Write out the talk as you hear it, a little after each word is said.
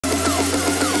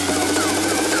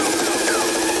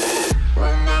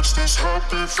makes this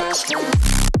happen faster.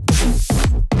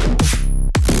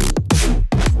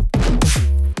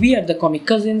 We are the Comic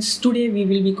Cousins. Today we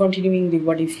will be continuing the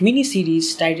What If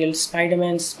mini-series titled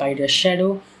Spider-Man Spider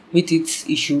Shadow with its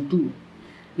issue 2.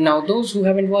 Now those who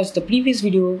haven't watched the previous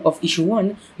video of issue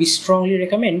 1, we strongly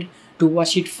recommend to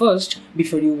watch it first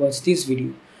before you watch this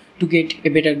video to get a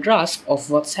better grasp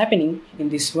of what's happening in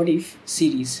this What If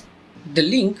series. The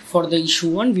link for the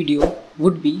issue 1 video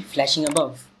would be flashing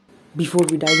above. Before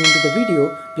we dive into the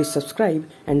video, please subscribe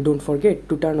and don't forget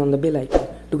to turn on the bell icon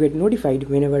to get notified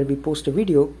whenever we post a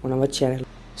video on our channel.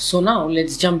 So now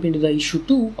let's jump into the issue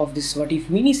 2 of this What If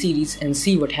mini-series and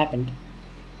see what happened.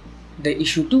 The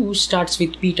issue 2 starts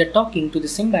with Peter talking to the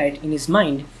symbiote in his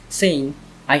mind, saying,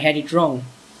 "I had it wrong.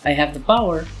 I have the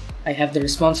power, I have the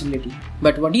responsibility.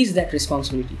 But what is that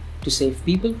responsibility? To save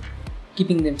people?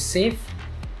 Keeping them safe?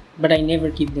 But I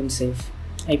never keep them safe.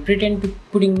 I pretend to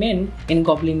putting men in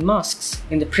goblin masks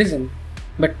in the prison,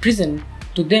 but prison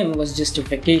to them was just a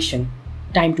vacation.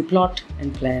 Time to plot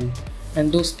and plan,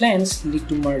 and those plans lead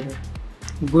to murder.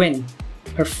 Gwen,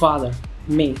 her father,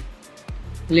 May.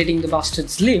 Letting the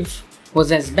bastards live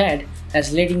was as bad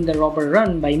as letting the robber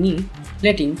run by me,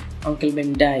 letting Uncle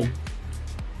Ben die."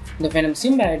 The Venom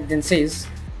symbiote then says,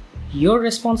 "Your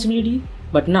responsibility,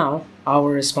 but now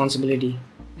our responsibility."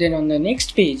 Then on the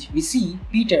next page, we see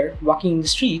Peter walking in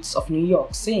the streets of New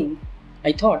York saying,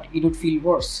 "I thought it would feel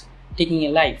worse, taking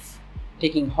a life,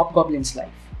 taking Hobgoblin's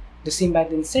life." The symbiote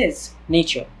then says,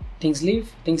 "Nature, things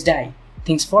live, things die,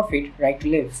 things forfeit right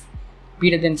to live."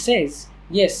 Peter then says,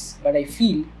 "Yes, but I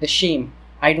feel the shame.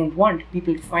 I don't want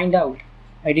people to find out.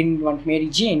 I didn't want Mary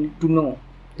Jane to know."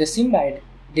 The symbiote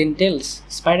then tells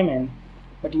Spider-Man,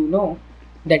 "But you know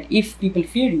that if people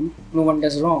fear you, no one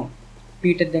does wrong."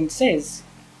 Peter then says,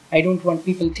 "I don't want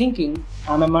people thinking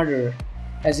I'm a murderer,"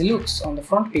 as he looks on the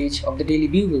front page of the Daily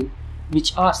Bugle,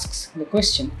 which asks the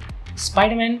question,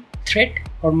 "Spider-Man, threat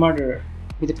or murderer?"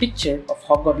 with a picture of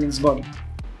Hobgoblin's body.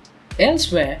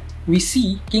 Elsewhere, we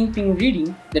see Kingpin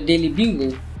reading the Daily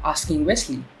Bugle, asking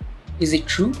Wesley, "Is it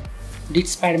true? Did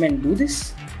Spider-Man do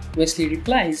this?" Wesley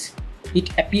replies,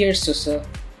 "It appears so, sir."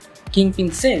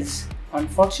 Kingpin says,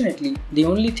 "Unfortunately, the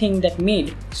only thing that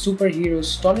made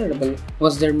superheroes tolerable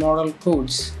was their moral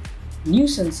codes.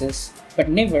 Nuisances, but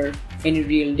never any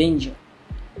real danger.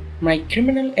 My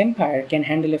criminal empire can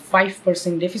handle a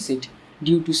 5% deficit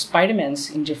due to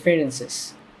Spider-Man's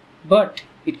interferences, but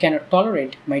it cannot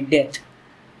tolerate my death.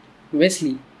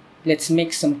 Wesley, let's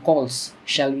make some calls,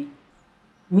 shall we?"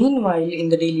 Meanwhile, in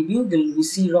the Daily Bugle, we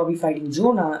see Robbie fighting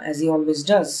Jonah as he always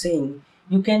does, saying,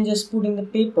 "You can just put in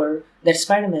the paper that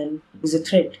Spider-Man is a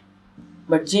threat."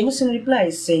 But Jameson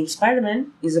replies saying Spider-Man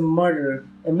is a murderer,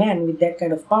 a man with that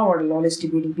kind of power lawlessly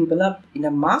beating people up in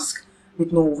a mask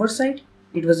with no oversight.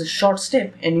 It was a short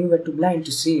step and you were too blind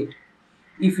to see it.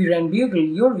 If we ran Bugle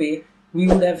your way, we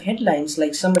would have headlines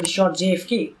like "Somebody shot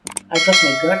JFK. I trust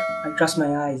my gut, I trust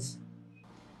my eyes."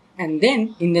 And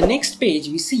then, in the next page,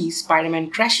 we see Spider-Man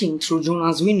crashing through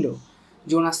Jonah's window.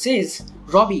 Jonah says,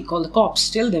 "Robbie, call the cops,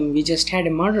 tell them we just had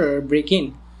a murderer break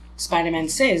in." Spider-Man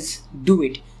says, "Do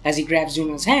it," as he grabs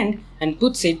Jonah's hand and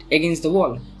puts it against the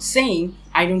wall, saying,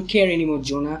 "I don't care anymore,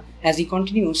 Jonah," as he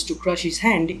continues to crush his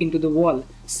hand into the wall,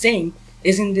 saying,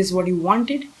 "Isn't this what you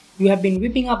wanted? You have been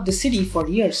whipping up the city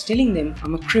for years telling them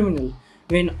I'm a criminal,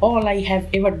 when all I have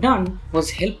ever done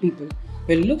was help people.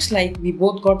 Well, looks like we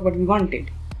both got what we wanted.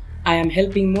 I am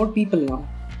helping more people now,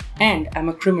 and I'm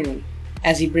a criminal,"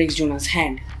 as he breaks Jonah's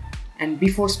hand. And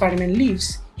before Spider-Man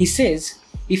leaves, he says,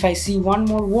 "If I see one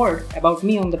more word about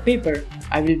me on the paper,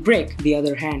 I will break the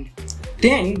other hand."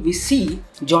 Then we see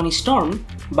Johnny Storm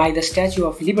by the Statue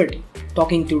of Liberty,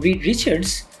 talking to Reed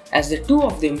Richards as the two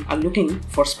of them are looking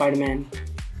for Spider-Man.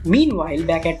 Meanwhile,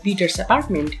 back at Peter's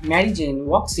apartment, Mary Jane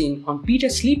walks in on Peter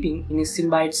sleeping in his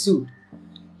symbiote suit.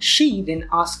 She then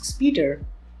asks Peter,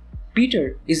 "Peter,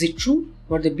 is it true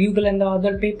what the Bugle and the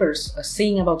other papers are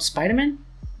saying about Spider-Man?"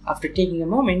 After taking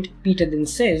a moment, Peter then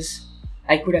says,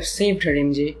 "I could have saved her,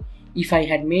 MJ, if I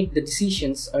had made the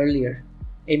decisions earlier."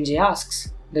 MJ asks,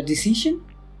 "The decision?"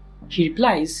 He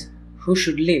replies, "Who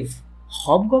should live?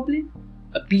 Hobgoblin?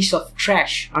 A piece of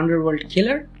trash underworld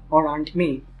killer? Or Aunt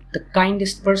May, the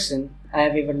kindest person I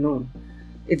have ever known?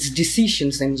 It's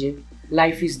decisions, MJ.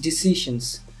 Life is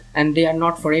decisions, and they are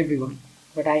not for everyone.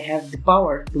 But I have the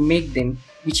power to make them,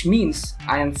 which means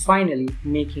I am finally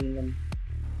making them."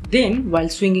 Then, while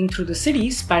swinging through the city,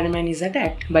 Spider-Man is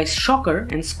attacked by Shocker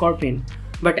and Scorpion.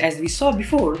 But as we saw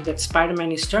before, that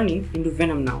Spider-Man is turning into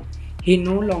Venom now. He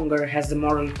no longer has the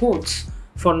moral codes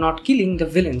for not killing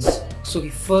the villains, so he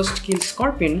first kills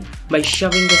Scorpion by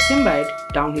shoving the symbiote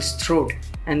down his throat,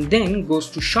 and then goes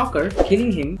to Shocker,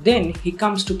 killing him. Then he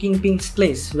comes to Kingpin's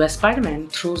place, where Spider-Man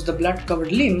throws the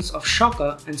blood-covered limbs of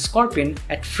Shocker and Scorpion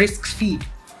at Frisk's feet.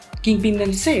 Kingpin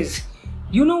then says,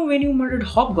 "You know when you murdered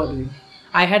Hobgoblin,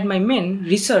 I had my men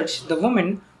research the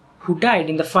woman who died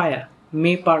in the fire,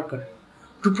 May Parker.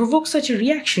 To provoke such a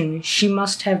reaction, she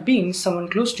must have been someone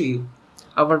close to you.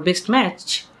 Our best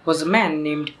match was a man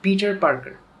named Peter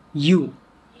Parker, you.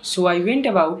 So I went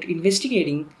about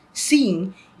investigating,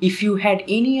 seeing if you had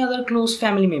any other close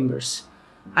family members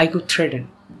I could threaten.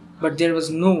 But there was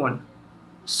no one.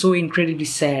 So incredibly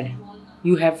sad.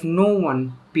 You have no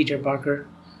one, Peter Parker.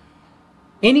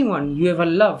 Anyone you ever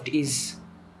loved is..."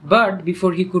 But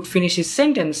before he could finish his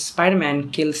sentence, Spider-Man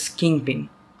kills Kingpin.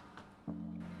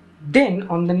 Then,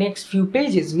 on the next few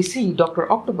pages, we see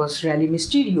Dr. Octopus rally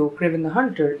Mysterio, Kraven the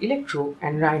Hunter, Electro,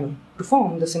 and Rhino to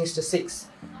form the Sinister Six,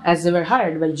 as they were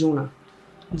hired by Jonah.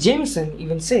 Jameson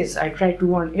even says, "I tried to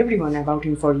warn everyone about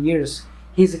him for years.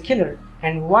 He's a killer,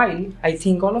 and while I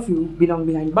think all of you belong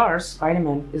behind bars,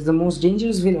 Spider-Man is the most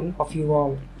dangerous villain of you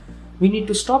all. We need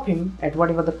to stop him at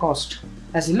whatever the cost,"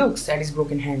 as he looks at his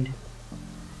broken hand.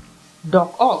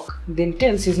 Doc Ock then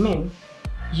tells his men,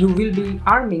 "You will be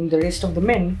arming the rest of the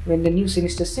men when the new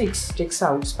Sinister Six takes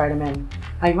out Spider-Man.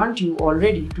 I want you all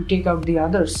ready to take out the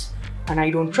others, and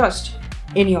I don't trust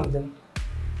any of them."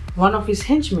 One of his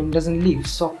henchmen doesn't leave,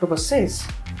 so Octopus says,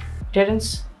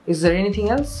 "Terrence, is there anything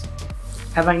else?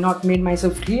 Have I not made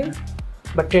myself clear?"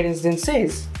 But Terrence then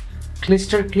says,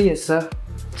 "Crystal clear, sir,"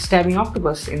 stabbing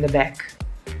Octopus in the back.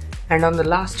 And on the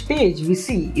last page, we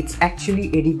see it's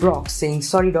actually Eddie Brock saying,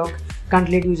 "Sorry Doc, can't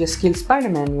let you just kill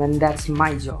Spider-Man when that's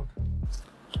my job."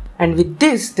 And with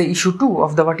this, the issue 2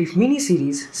 of the What If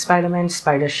mini-series, Spider-Man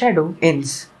Spider Shadow,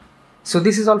 ends. So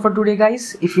this is all for today,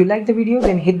 guys. If you like the video,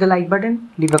 then hit the like button,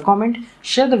 leave a comment,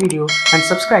 share the video, and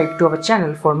subscribe to our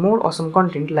channel for more awesome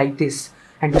content like this,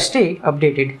 and to stay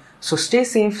updated. So stay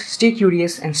safe, stay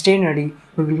curious, and stay nerdy.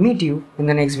 We will meet you in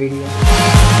the next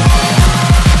video.